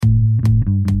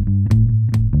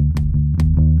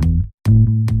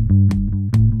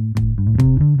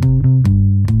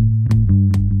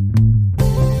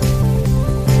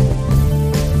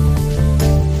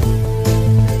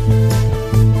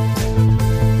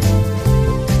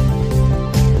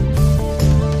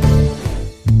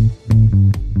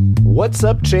What's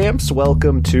up, champs?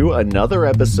 Welcome to another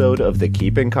episode of the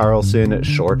Keeping Karlsson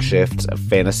Short Shift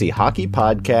Fantasy Hockey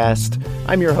Podcast.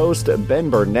 I'm your host, Ben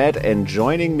Burnett, and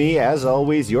joining me, as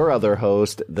always, your other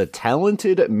host, the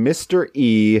talented Mr.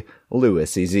 E,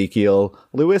 Louis Ezekiel.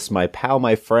 Louis, my pal,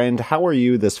 my friend, how are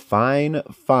you this fine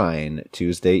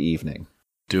Tuesday evening?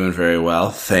 Doing very well,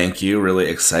 thank you. Really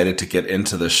excited to get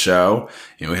into the show.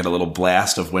 We had a little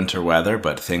blast of winter weather,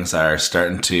 but things are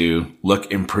starting to look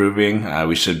improving.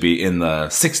 We should be in the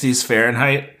 60s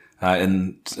Fahrenheit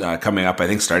coming up, I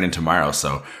think, starting tomorrow.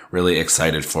 So really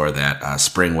excited for that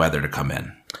spring weather to come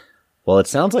in. Well, it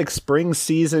sounds like spring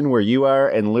season where you are,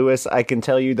 and Louis, I can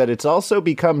tell you that it's also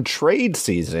become trade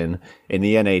season in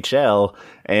the NHL,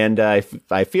 and I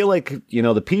feel like,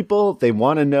 the people, they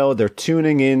want to know, they're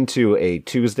tuning into a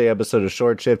Tuesday episode of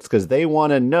Short Shifts because they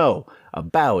want to know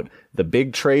about the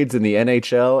big trades in the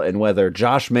NHL and whether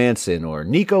Josh Manson or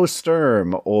Nico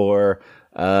Sturm or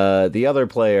the other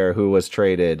player who was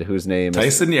traded, whose name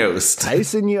Tyson Yost.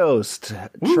 Tyson Yost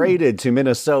traded to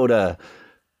Minnesota.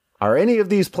 Are any of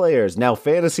these players now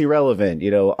fantasy relevant,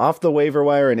 off the waiver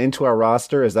wire and into our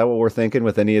roster? Is that what we're thinking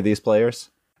with any of these players?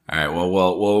 All right, well,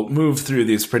 we'll move through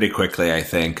these pretty quickly, I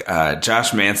think.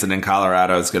 Josh Manson in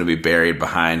Colorado is going to be buried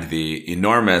behind the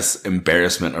enormous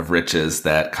embarrassment of riches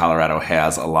that Colorado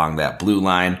has along that blue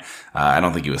line. I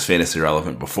don't think he was fantasy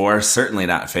relevant before, certainly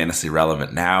not fantasy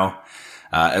relevant now.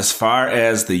 As far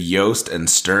as the Yost and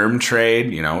Sturm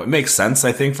trade, it makes sense,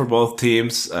 I think, for both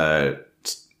teams.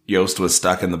 Yost was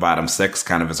stuck in the bottom six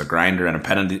kind of as a grinder and a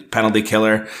penalty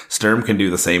killer. Sturm can do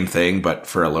the same thing, but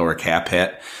for a lower cap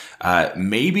hit.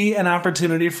 Maybe an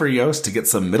opportunity for Yost to get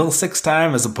some middle six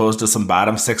time as opposed to some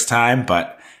bottom six time,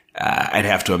 but I'd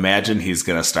have to imagine he's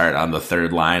going to start on the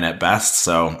third line at best.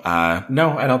 So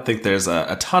no, I don't think there's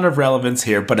a ton of relevance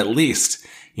here, but at least,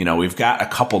 we've got a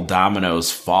couple dominoes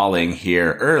falling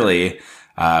here early.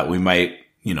 We might,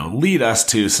 lead us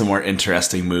to some more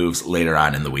interesting moves later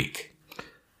on in the week.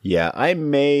 Yeah, I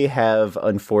may have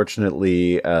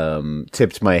unfortunately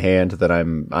tipped my hand that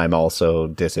I'm also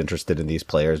disinterested in these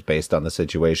players based on the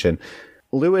situation.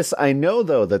 Louis, I know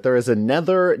though that there is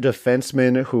another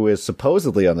defenseman who is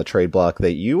supposedly on the trade block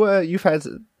that you've had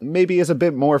maybe is a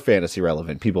bit more fantasy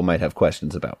relevant. People might have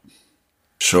questions about.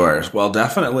 Sure. Well,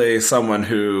 definitely someone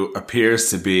who appears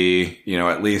to be,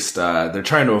 at least they're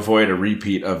trying to avoid a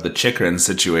repeat of the Chychrun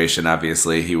situation.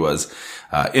 Obviously, he was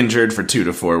injured for 2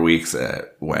 to 4 weeks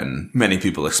when many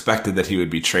people expected that he would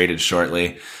be traded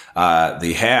shortly.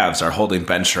 The Habs are holding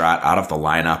Ben Chiarot out of the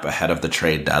lineup ahead of the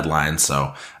trade deadline.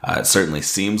 So it certainly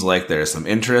seems like there's some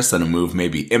interest and a move may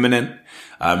be imminent.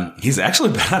 He's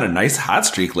actually been on a nice hot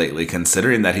streak lately,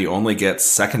 considering that he only gets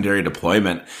secondary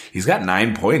deployment. He's got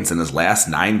 9 points in his last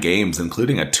 9 games,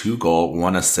 including a 2-goal,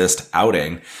 1-assist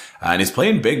outing. And he's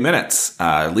playing big minutes,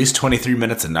 at least 23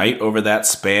 minutes a night over that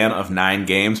span of 9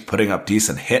 games, putting up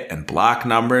decent hit and block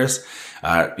numbers.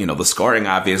 The scoring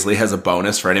obviously has a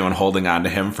bonus for anyone holding on to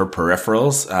him for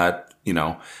peripherals.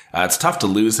 It's tough to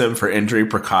lose him for injury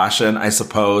precaution, I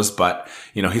suppose, but,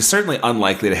 he's certainly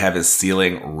unlikely to have his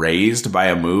ceiling raised by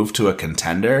a move to a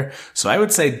contender. So I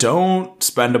would say don't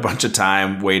spend a bunch of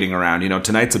time waiting around.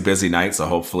 Tonight's a busy night, so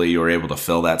hopefully you were able to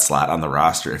fill that slot on the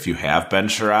roster if you have Ben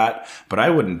Chiarot, but I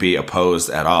wouldn't be opposed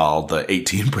at all. The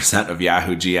 18% of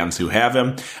Yahoo GMs who have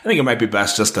him, I think it might be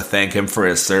best just to thank him for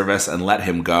his service and let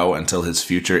him go until his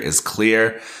future is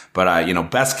clear. But,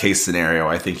 best case scenario,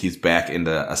 I think he's back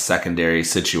into a secondary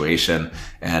situation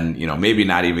and, maybe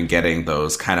not even getting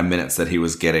those kind of minutes that he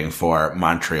was getting for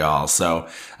Montreal. So,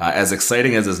 as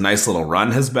exciting as his nice little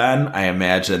run has been, I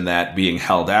imagine that being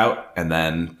held out and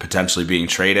then potentially being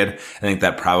traded, I think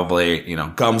that probably,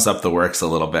 gums up the works a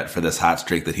little bit for this hot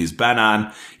streak that he's been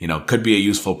on. Could be a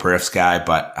useful perfs guy,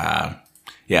 but,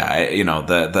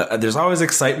 there's always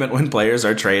excitement when players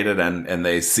are traded and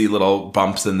they see little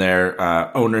bumps in their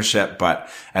ownership, but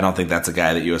I don't think that's a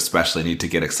guy that you especially need to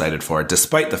get excited for,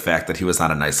 despite the fact that he was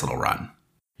on a nice little run.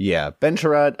 Yeah, Ben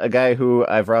Chiarot, a guy who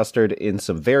I've rostered in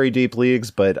some very deep leagues,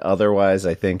 but otherwise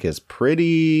I think is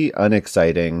pretty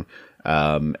unexciting,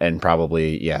 and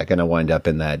probably, going to wind up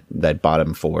in that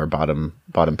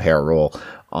bottom pair role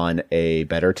on a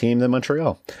better team than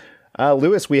Montreal.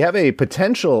 Louis, we have a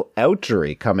potential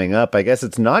outjury coming up. I guess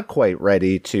it's not quite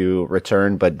ready to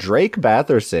return, but Drake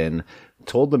Batherson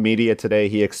told the media today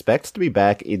he expects to be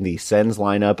back in the Sens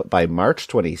lineup by March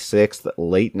 26th,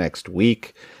 late next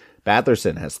week.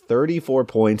 Batherson has 34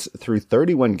 points through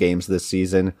 31 games this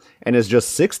season and is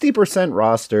just 60%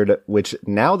 rostered, which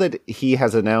now that he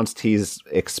has announced he's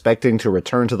expecting to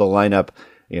return to the lineup,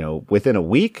 within a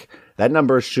week, that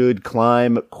number should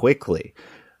climb quickly.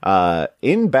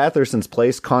 In Batherson's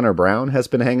place, Connor Brown has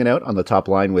been hanging out on the top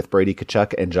line with Brady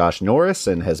Tkachuk and Josh Norris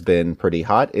and has been pretty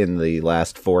hot in the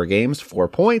last 4 games, 4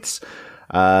 points.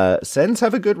 Sens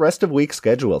have a good rest of week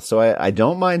schedule, so I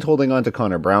don't mind holding on to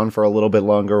Connor Brown for a little bit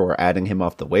longer or adding him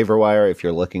off the waiver wire if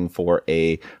you're looking for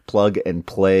a plug and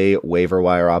play waiver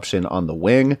wire option on the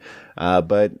wing.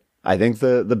 But I think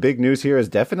the big news here is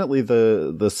definitely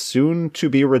the soon to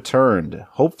be returned,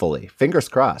 hopefully, fingers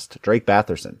crossed, Drake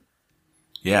Batherson.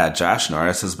 Yeah, Josh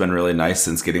Norris has been really nice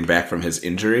since getting back from his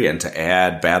injury, and to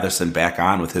add Batherson back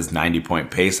on with his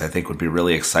 90-point pace, I think would be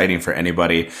really exciting for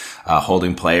anybody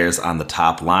holding players on the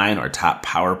top line or top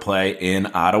power play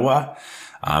in Ottawa.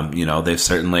 They've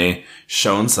certainly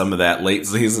shown some of that late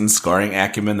season scoring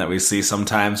acumen that we see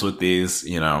sometimes with these,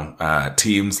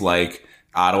 teams like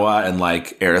Ottawa and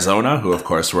like Arizona, who of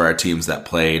course were our teams that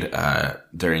played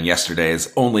during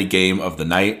yesterday's only game of the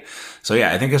night. So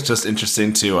yeah, I think it's just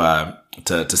interesting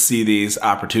to see these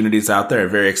opportunities out there.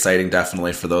 Very exciting,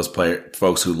 definitely, for those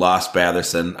folks who lost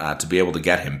Batherson to be able to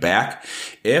get him back.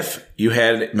 If you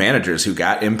had managers who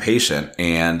got impatient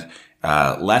and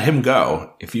let him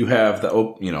go, if you have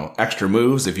the extra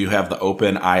moves, if you have the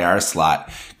open IR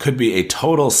slot, could be a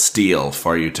total steal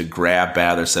for you to grab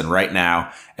Batherson right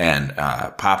now and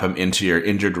pop him into your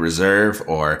injured reserve,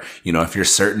 or if you're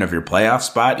certain of your playoff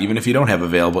spot, even if you don't have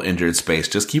available injured space,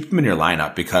 just keep him in your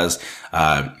lineup because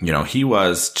he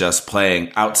was just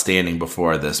playing outstanding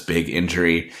before this big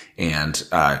injury and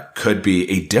could be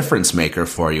a difference maker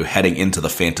for you heading into the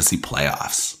fantasy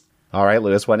playoffs. All right,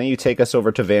 Lewis, why don't you take us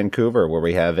over to Vancouver where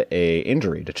we have a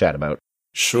injury to chat about?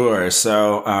 Sure.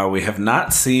 So we have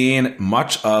not seen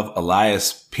much of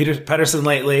Elias Pettersson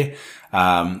lately.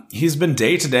 He's been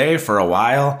day-to-day for a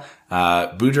while.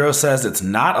 Boudreau says it's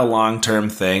not a long-term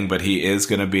thing, but he is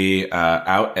going to be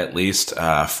out at least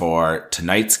for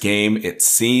tonight's game, it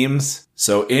seems.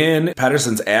 So in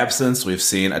Pettersson's absence, we've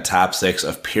seen a top 6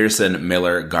 of Pearson,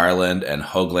 Miller, Garland, and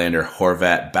Höglander,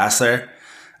 Horvat, Besser.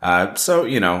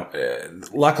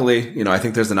 Luckily, I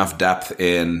think there's enough depth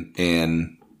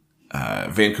in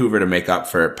Vancouver to make up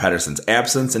for Pettersson's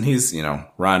absence, and he's,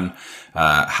 run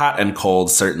hot and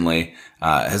cold, certainly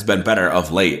has been better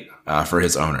of late for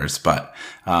his owners. But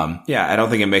I don't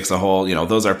think it makes a whole,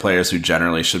 those are players who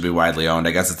generally should be widely owned.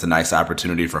 I guess it's a nice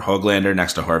opportunity for Höglander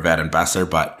next to Horvat and Besser,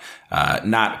 but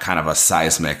not kind of a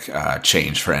seismic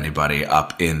change for anybody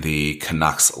up in the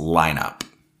Canucks lineup.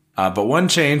 But one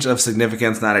change of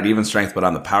significance, not at even strength, but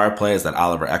on the power play, is that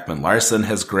Oliver Ekman-Larsson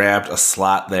has grabbed a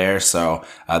slot there. So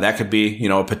that could be,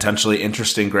 a potentially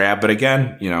interesting grab. But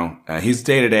again, he's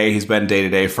day-to-day. He's been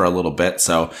day-to-day for a little bit.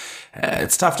 So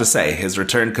it's tough to say. His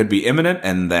return could be imminent,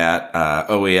 and that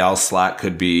OEL slot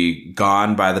could be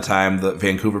gone by the time that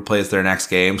Vancouver plays their next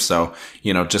game. So,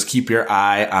 just keep your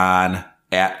eye on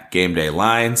at game day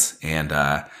lines, and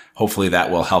hopefully that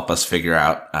will help us figure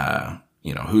out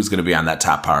who's going to be on that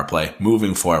top power play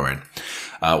moving forward.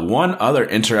 One other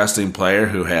interesting player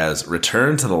who has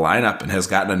returned to the lineup and has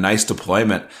gotten a nice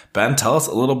deployment. Ben, tell us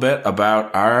a little bit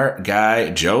about our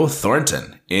guy, Joe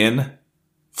Thornton in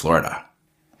Florida.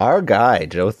 Our guy,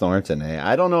 Joe Thornton.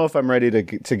 I don't know if I'm ready to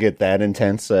get that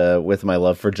intense with my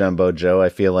love for Jumbo Joe. I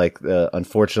feel like,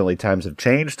 unfortunately, times have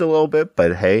changed a little bit,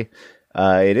 but hey,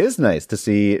 it is nice to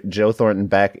see Joe Thornton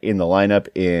back in the lineup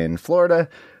in Florida.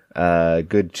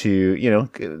 Good to,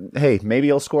 hey, maybe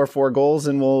he'll score 4 goals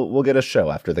and we'll get a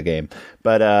show after the game.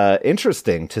 But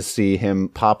interesting to see him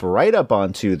pop right up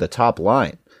onto the top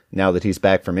line now that he's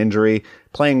back from injury,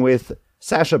 playing with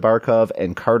Sasha Barkov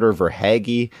and Carter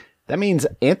Verhaeghe. That means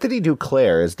Anthony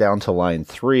Duclair is down to line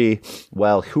 3,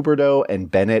 while Huberdeau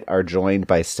and Bennett are joined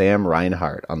by Sam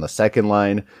Reinhart on the second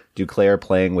line. Duclair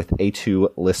playing with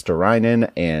Eetu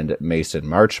Listerainen and Mason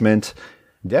Marchment.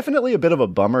 Definitely a bit of a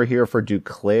bummer here for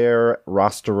Duclair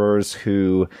rosterers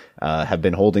who have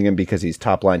been holding him because he's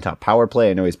top line, top power play.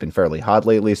 I know he's been fairly hot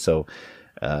lately, so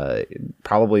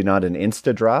probably not an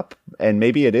insta drop. And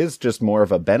maybe it is just more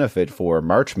of a benefit for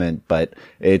Marchment, but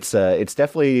it's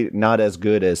definitely not as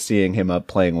good as seeing him up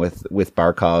playing with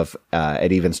Barkov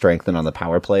at even strength and on the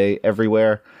power play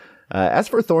everywhere. As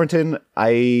for Thornton,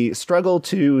 I struggle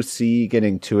to see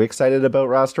getting too excited about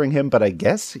rostering him, but I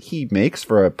guess he makes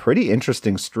for a pretty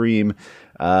interesting stream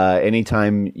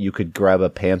anytime you could grab a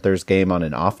Panthers game on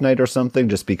an off night or something,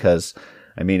 just because,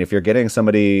 I mean, if you're getting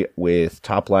somebody with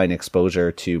top line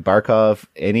exposure to Barkov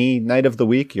any night of the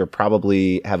week, you'll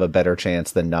probably have a better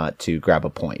chance than not to grab a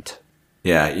point.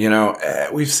 Yeah,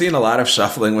 we've seen a lot of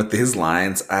shuffling with these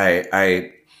lines.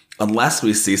 I unless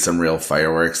we see some real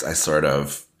fireworks, I sort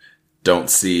of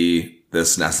don't see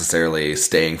this necessarily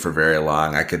staying for very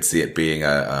long. I could see it being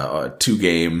a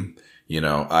 2-game,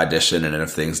 audition. And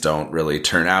if things don't really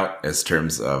turn out as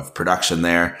terms of production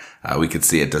there, we could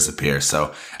see it disappear.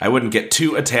 So I wouldn't get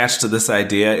too attached to this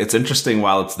idea. It's interesting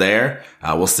while it's there.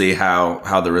 We'll see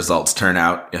how the results turn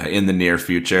out in the near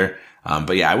future.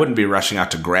 But yeah, I wouldn't be rushing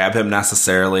out to grab him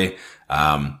necessarily,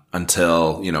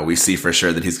 until, we see for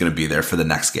sure that he's going to be there for the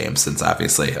next game, since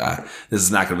obviously, this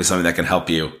is not going to be something that can help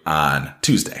you on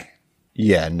Tuesday.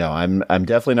 Yeah, no, I'm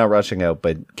definitely not rushing out,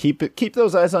 but keep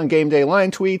those eyes on game day line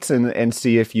tweets and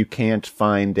see if you can't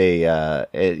find I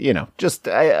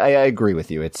agree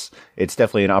with you. It's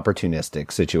definitely an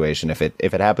opportunistic situation. If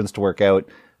it happens to work out,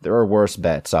 there are worse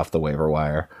bets off the waiver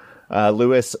wire.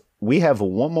 Lewis, we have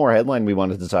one more headline we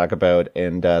wanted to talk about,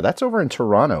 and that's over in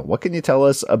Toronto. What can you tell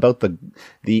us about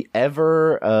the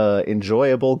ever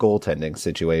enjoyable goaltending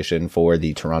situation for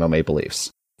the Toronto Maple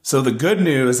Leafs? So the good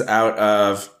news out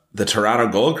of the Toronto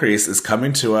Gold Crease is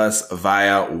coming to us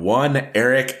via one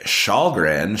Erik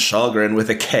Källgren with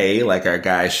a K, like our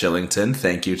guy Shillington.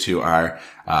 Thank you to our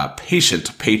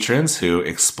patient patrons who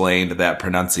explained that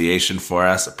pronunciation for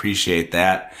us. Appreciate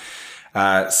that.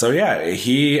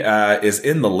 He is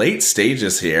in the late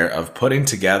stages here of putting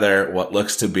together what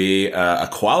looks to be a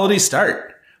quality start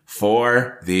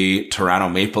for the Toronto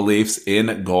Maple Leafs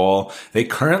in goal. They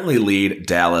currently lead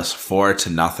Dallas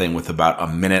 4-0 with about a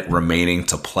minute remaining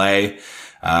to play.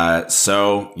 I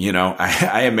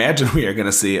imagine we are going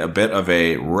to see a bit of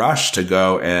a rush to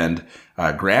go and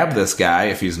grab this guy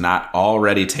if he's not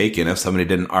already taken, if somebody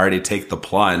didn't already take the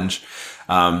plunge.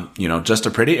 Just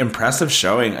a pretty impressive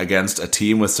showing against a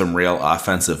team with some real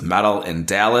offensive mettle in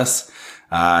Dallas.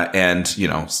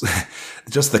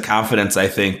 Just the confidence I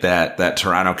think that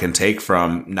Toronto can take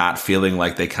from not feeling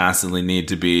like they constantly need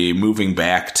to be moving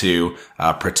back to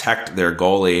protect their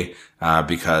goalie,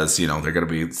 because, they're going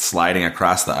to be sliding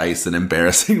across the ice in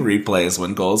embarrassing replays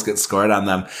when goals get scored on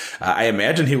them. I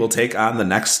imagine he will take on the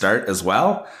next start as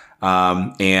well.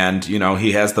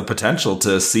 He has the potential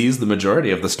to seize the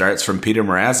majority of the starts from Peter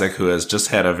Mrazek, who has just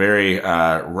had a very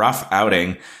rough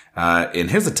outing in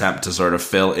his attempt to sort of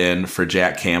fill in for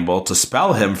Jack Campbell, to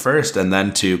spell him first and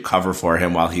then to cover for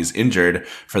him while he's injured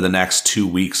for the next 2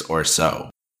 weeks or so.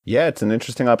 Yeah, it's an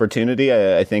interesting opportunity.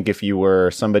 I think if you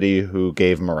were somebody who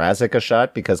gave Mrazek a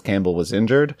shot because Campbell was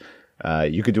injured,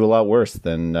 you could do a lot worse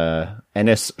than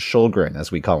Enes Källgren,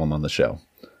 as we call him on the show.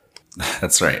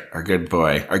 That's right. Our good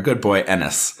boy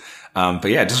Ennis.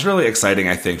 Just really exciting,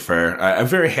 I think, I'm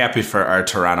very happy for our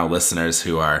Toronto listeners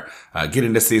who are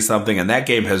getting to see something. And that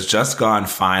game has just gone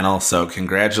final. So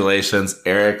congratulations,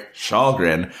 Erik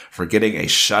Källgren, for getting a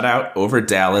shutout over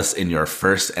Dallas in your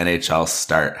first NHL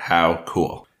start. How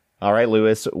cool. All right,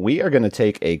 Lewis, we are going to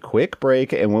take a quick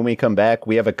break. And when we come back,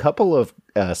 we have a couple of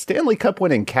Stanley Cup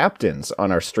winning captains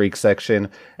on our streak section,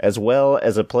 as well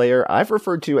as a player I've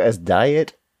referred to as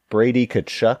Diet Brady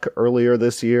Tkachuk earlier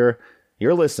this year.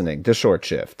 You're listening to Short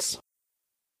Shifts.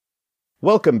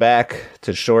 Welcome back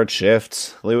to Short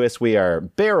Shifts. Lewis, we are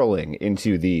barreling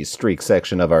into the streak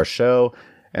section of our show,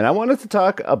 and I wanted to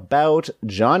talk about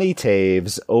Johnny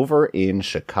Toews over in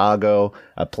Chicago,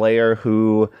 a player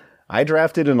who I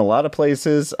drafted in a lot of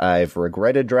places. I've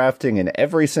regretted drafting in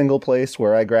every single place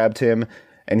where I grabbed him.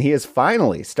 And he is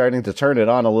finally starting to turn it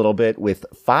on a little bit with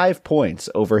 5 points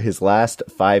over his last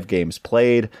 5 games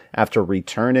played after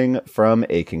returning from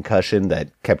a concussion that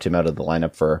kept him out of the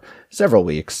lineup for several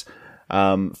weeks.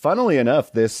 Funnily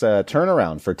enough, this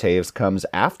turnaround for Toews comes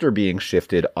after being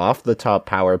shifted off the top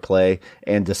power play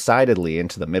and decidedly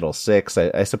into the middle six.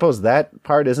 I suppose that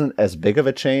part isn't as big of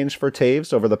a change for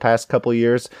Toews over the past couple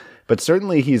years, but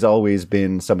certainly he's always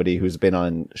been somebody who's been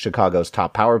on Chicago's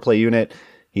top power play unit.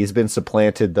 He's been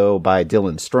supplanted, though, by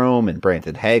Dylan Strome and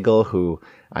Brandon Hagel, who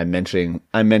I'm mentioning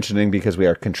because we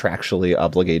are contractually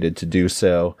obligated to do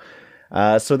so.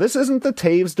 So this isn't the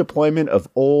Toews deployment of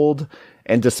old,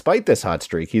 and despite this hot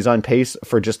streak, he's on pace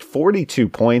for just 42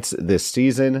 points this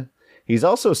season. He's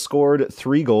also scored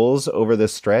 3 goals over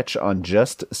this stretch on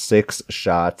just 6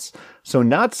 shots. So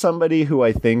not somebody who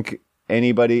I think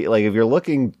anybody, like if you're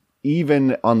looking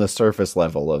even on the surface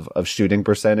level of shooting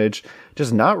percentage,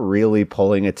 just not really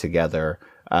pulling it together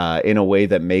in a way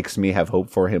that makes me have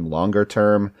hope for him longer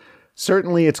term.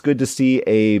 Certainly, it's good to see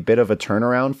a bit of a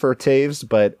turnaround for Toews,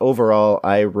 but overall,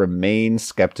 I remain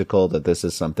skeptical that this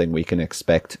is something we can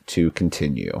expect to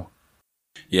continue.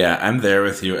 Yeah, I'm there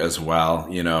with you as well.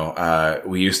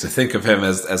 We used to think of him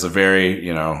as a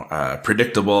very,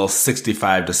 predictable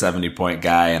 65 to 70 point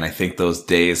guy, and I think those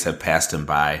days have passed him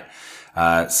by.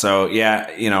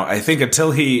 I think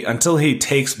until he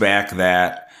takes back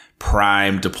that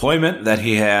prime deployment that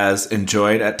he has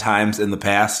enjoyed at times in the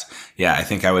past, yeah, I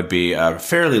think I would be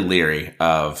fairly leery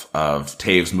of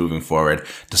Taves moving forward,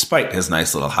 despite his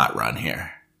nice little hot run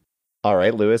here. All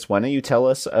right, Lewis, why don't you tell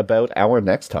us about our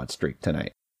next hot streak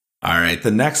tonight? All right,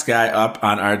 the next guy up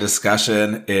on our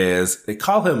discussion is, they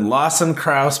call him Lawson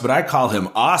Crouse, but I call him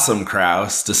Awesome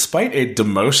Crouse. Despite a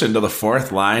demotion to the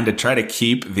fourth line to try to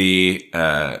keep the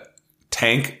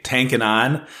tanking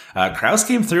on, Crouse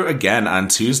came through again on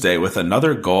Tuesday with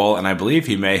another goal, and I believe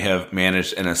he may have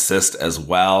managed an assist as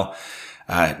well.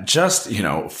 Just,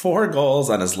 4 goals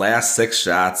on his last 6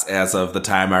 shots as of the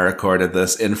time I recorded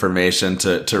this information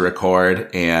to record.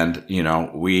 And,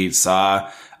 we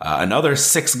saw another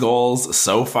 6 goals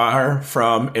so far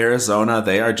from Arizona.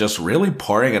 They are just really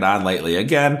pouring it on lately.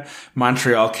 Again,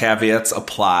 Montreal caveats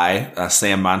apply.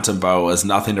 Sam Montembeault was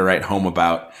nothing to write home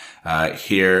about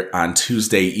here on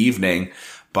Tuesday evening.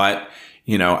 But,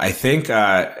 I think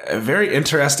a very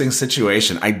interesting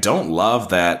situation. I don't love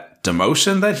that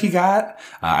demotion that he got.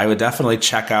 I would definitely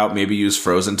check out, maybe use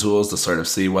Frozen Tools to sort of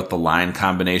see what the line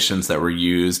combinations that were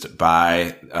used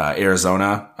by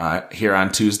Arizona here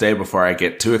on Tuesday before I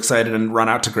get too excited and run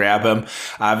out to grab him.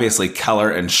 Obviously,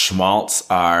 Keller and Schmaltz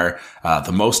are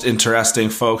the most interesting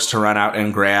folks to run out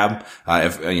and grab.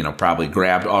 Probably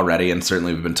grabbed already, and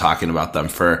certainly we've been talking about them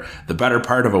for the better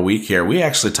part of a week here. We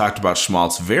actually talked about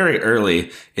Schmaltz very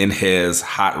early in his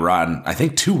hot run, I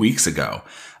think 2 weeks ago.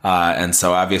 And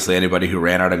so obviously anybody who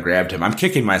ran out and grabbed him, I'm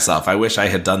kicking myself. I wish I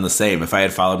had done the same. If I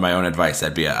had followed my own advice,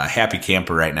 I'd be a happy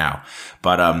camper right now.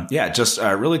 But, just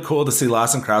really cool to see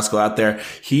Lawson Crouse go out there.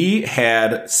 He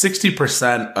had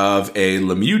 60% of a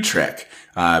Lemieux trick,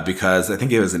 because I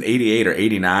think it was an 88 or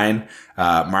 89.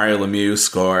 Mario Lemieux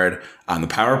scored on the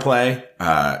power play,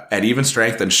 at even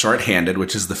strength and shorthanded,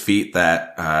 which is the feat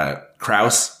that,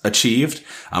 Crouse achieved,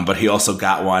 but he also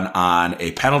got one on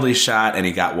a penalty shot, and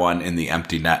he got one in the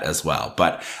empty net as well.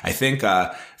 But I think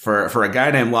for a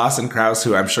guy named Lawson Crouse,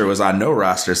 who I'm sure was on no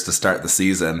rosters to start the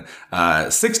season,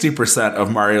 60%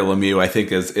 of Mario Lemieux, I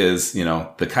think is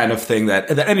the kind of thing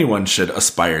that anyone should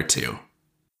aspire to.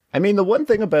 I mean, the one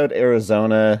thing about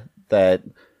Arizona that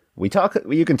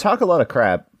you can talk a lot of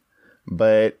crap,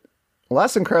 but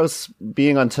Lawson Crouse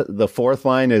being on the fourth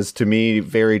line is, to me,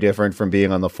 very different from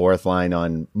being on the fourth line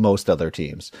on most other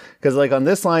teams. Because, on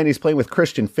this line, he's playing with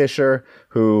Christian Fischer,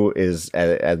 who is,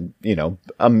 a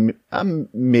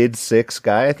mid-six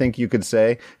guy, I think you could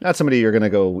say. Not somebody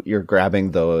you're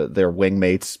grabbing their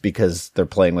wingmates because they're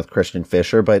playing with Christian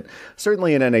Fischer, but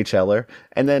certainly an NHLer.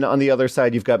 And then on the other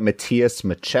side, you've got Matthias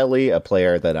Maccelli, a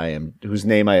player whose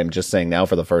name I am just saying now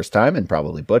for the first time and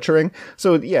probably butchering.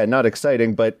 So, yeah, not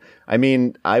exciting, but I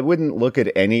mean, I wouldn't look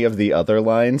at any of the other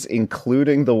lines,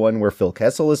 including the one where Phil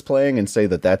Kessel is playing, and say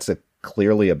that that's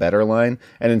clearly a better line.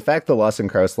 And in fact, the Lawson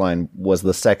Crouse line was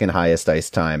the second highest ice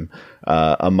time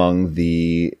among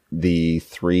the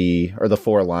 3 or the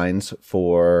 4 lines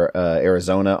for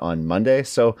Arizona on Monday.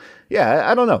 So,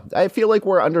 yeah, I don't know. I feel like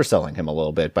we're underselling him a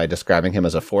little bit by describing him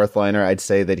as a fourth liner. I'd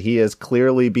say that he has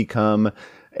clearly become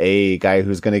a guy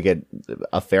who's going to get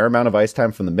a fair amount of ice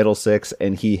time from the middle six,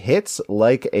 and he hits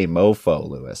like a mofo,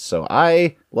 Lewis. So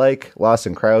I like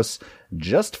Lawson Crouse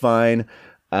just fine.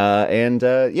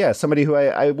 Somebody who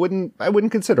I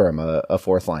wouldn't consider him a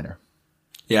fourth liner.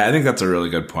 Yeah, I think that's a really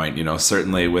good point.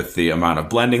 Certainly with the amount of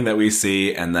blending that we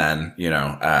see, and then,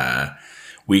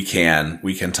 we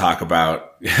can talk about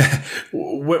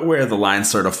where the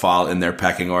lines sort of fall in their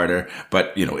pecking order.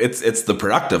 But, it's the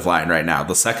productive line right now,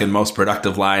 the second most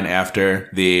productive line after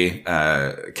the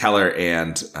Keller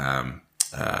and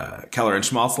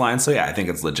Schmaltz line. So yeah, I think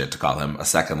it's legit to call him a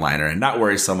second liner and not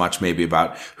worry so much maybe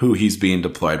about who he's being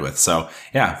deployed with. So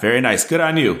yeah, very nice. Good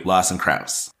on you, Lawson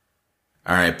Crouse.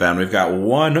 All right, Ben, we've got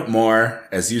one more,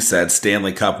 as you said,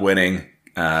 Stanley Cup winning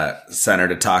center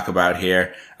to talk about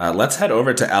here. Let's head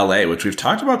over to LA, which we've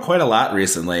talked about quite a lot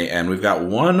recently, and we've got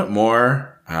one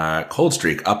more cold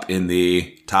streak up in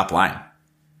the top line.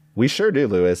 We sure do,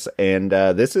 Lewis. And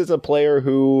this is a player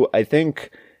who I think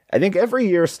every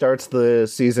year starts the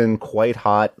season quite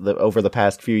hot over the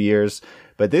past few years,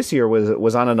 but this year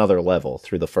was on another level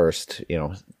through the first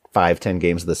 5-10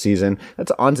 games of the season.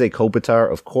 That's Anze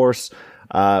Kopitar, of course,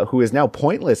 who is now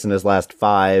pointless in his last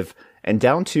 5 and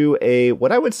down to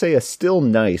what I would say a still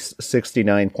nice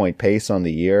 69-point pace on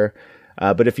the year.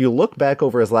 But if you look back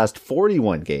over his last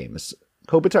 41 games,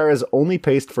 Kopitar has only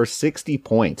paced for 60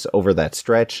 points over that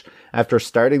stretch after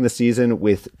starting the season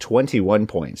with 21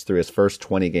 points through his first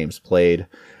 20 games played.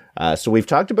 So we've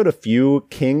talked about a few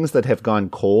Kings that have gone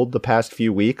cold the past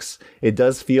few weeks. It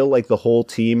does feel like the whole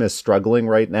team is struggling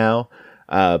right now.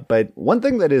 But one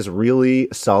thing that is really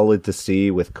solid to see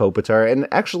with Kopitar, and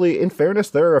actually, in fairness,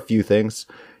 there are a few things.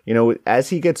 You know, as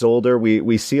he gets older,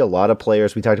 we see a lot of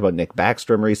players. We talked about Nick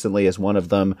Backstrom recently as one of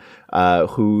them,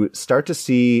 who start to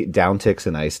see downticks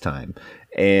in ice time.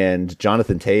 And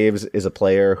Jonathan Toews is a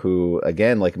player who,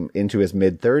 again, like into his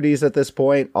mid-30s at this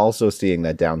point, also seeing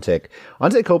that downtick.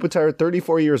 Anze Kopitar,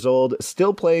 34 years old,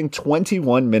 still playing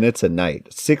 21 minutes a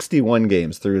night, 61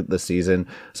 games through the season.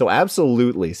 So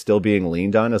absolutely still being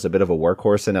leaned on as a bit of a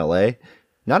workhorse in LA.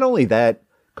 Not only that,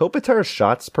 Kopitar's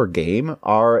shots per game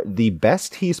are the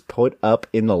best he's put up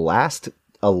in the last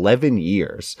 11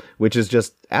 years, which is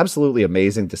just absolutely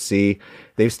amazing to see.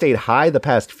 They've stayed high the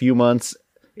past few months.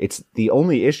 It's the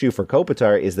only issue for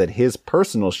Kopitar is that his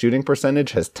personal shooting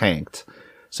percentage has tanked.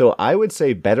 So I would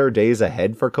say better days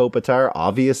ahead for Kopitar,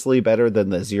 obviously better than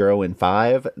the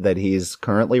 0-5 that he's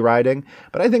currently riding.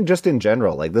 But I think just in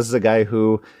general, like this is a guy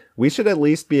who we should at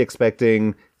least be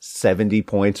expecting 70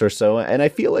 points or so. And I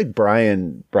feel like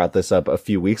Brian brought this up a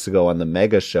few weeks ago on the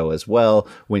Mega Show as well,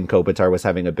 when Kopitar was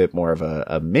having a bit more of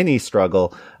a mini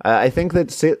struggle. I think that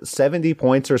 70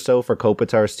 points or so for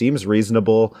Kopitar seems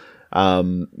reasonable.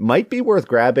 Might be worth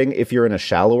grabbing if you're in a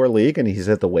shallower league and he's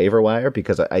at the waiver wire,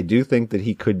 because I do think that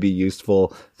he could be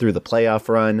useful through the playoff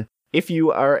run. If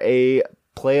you are a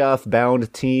playoff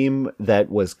bound team that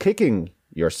was kicking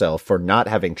yourself for not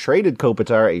having traded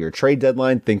Kopitar at your trade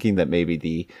deadline, thinking that maybe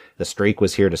the streak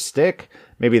was here to stick,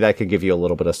 maybe that could give you a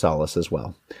little bit of solace as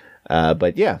well.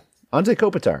 But yeah, Anze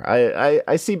Kopitar,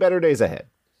 I see better days ahead.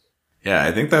 Yeah,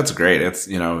 I think that's great. It's,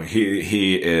 you know,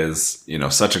 he is, you know,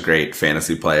 such a great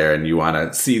fantasy player, and you want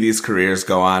to see these careers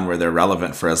go on where they're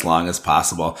relevant for as long as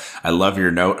possible. I love your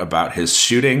note about his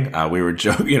shooting. We were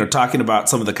talking about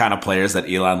some of the kind of players that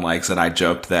Elon likes, and I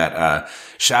joked that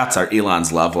shots are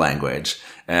Elon's love language.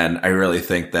 And I really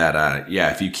think that,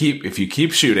 if you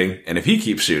keep shooting, and if he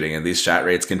keeps shooting and these shot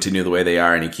rates continue the way they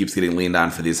are and he keeps getting leaned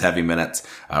on for these heavy minutes,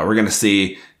 we're going to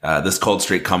see this cold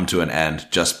streak come to an end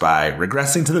just by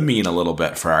regressing to the mean a little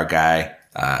bit for our guy,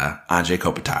 Anze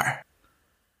Kopitar.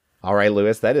 All right,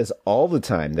 Lewis, that is all the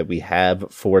time that we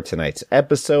have for tonight's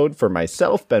episode. For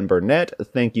myself, Ben Burnett,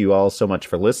 thank you all so much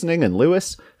for listening. And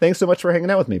Lewis, thanks so much for hanging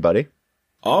out with me, buddy.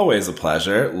 Always a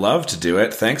pleasure. Love to do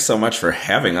it. Thanks so much for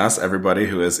having us, everybody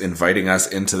who is inviting us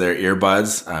into their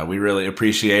earbuds. We really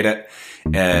appreciate it.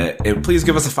 Please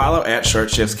give us a follow at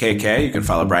Short Shifts KK. You can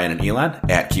follow Brian and Elon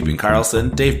at Keeping Carlson,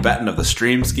 Dave Betton of the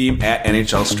Stream Scheme at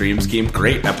NHL Stream Scheme.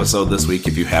 Great episode this week.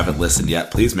 If you haven't listened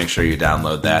yet, please make sure you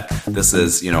download that. This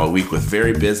is, a week with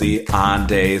very busy on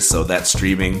days, so that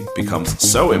streaming becomes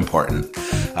so important.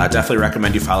 Definitely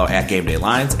recommend you follow at Game Day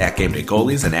Lines, at Game Day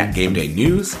Goalies, and at Game Day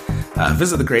News.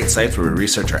 Visit the great sites where we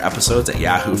research our episodes at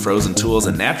Yahoo, Frozen Tools,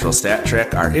 and Natural Stat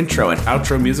Trick. Our intro and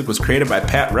outro music was created by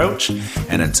Pat Roach.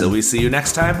 And until we see you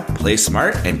next time, play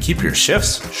smart and keep your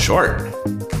shifts short.